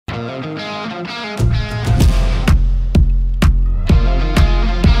Hey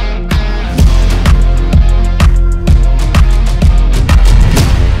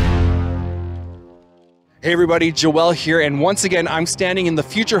everybody, Joel here, and once again I'm standing in the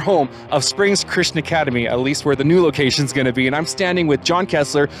future home of Springs Christian Academy, at least where the new location is going to be, and I'm standing with John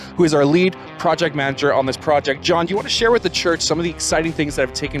Kessler, who is our lead project manager on this project. John, do you want to share with the church some of the exciting things that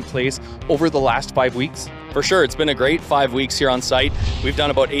have taken place over the last 5 weeks? For sure, it's been a great 5 weeks here on site. We've done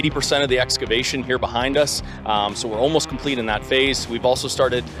about 80% of the excavation here behind us, so we're almost complete in that phase. We've also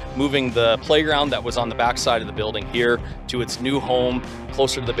started moving the playground that was on the back side of the building here to its new home,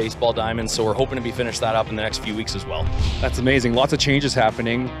 closer to the baseball diamond, so we're hoping to be finished that up in the next few weeks as well. That's amazing. Lots of changes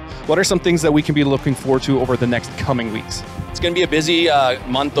happening. What are some things that we can be looking forward to over the next coming weeks? It's going to be a busy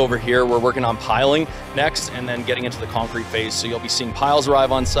month over here. We're working on piling next and then getting into the concrete phase, so you'll be seeing piles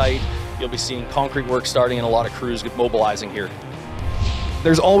arrive on site. You'll be seeing concrete work starting and a lot of crews mobilizing here.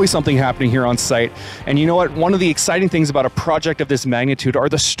 There's always something happening here on site. And you know what? One of the exciting things about a project of this magnitude are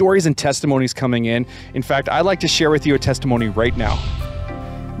the stories and testimonies coming in. In fact, I'd like to share with you a testimony right now.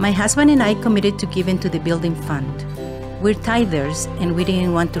 My husband and I committed to give into the building fund. We're tithers and we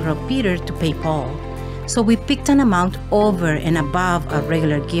didn't want to rob Peter to pay Paul. So we picked an amount over and above our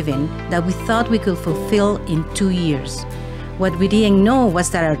regular giving that we thought we could fulfill in 2 years. What we didn't know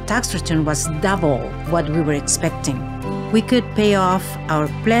was that our tax return was double what we were expecting. We could pay off our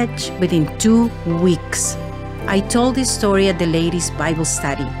pledge within 2 weeks. I told this story at the ladies' Bible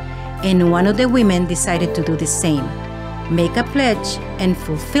study, and one of the women decided to do the same. Make a pledge and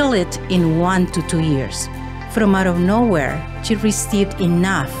fulfill it in 1 to 2 years. From out of nowhere, she received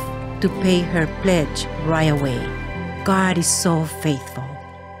enough to pay her pledge right away. God is so faithful.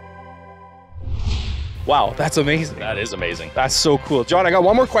 Wow, that's amazing. That is amazing. That's so cool. John, I got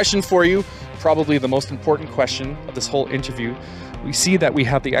one more question for you. Probably the most important question of this whole interview. We see that we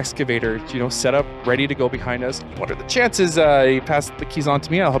have the excavator, set up, ready to go behind us. What are the chances you pass the keys on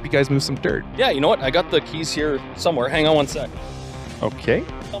to me? I'll help you guys move some dirt. Yeah, you know what? I got the keys here somewhere. Hang on one sec. Okay.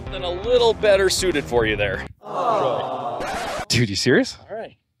 Something a little better suited for you there. Dude, you serious? All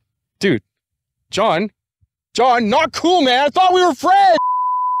right. Dude, John, not cool, man. I thought we were friends.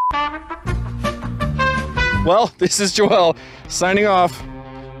 Well, this is Joel signing off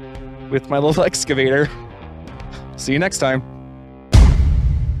with my little excavator. See you next time.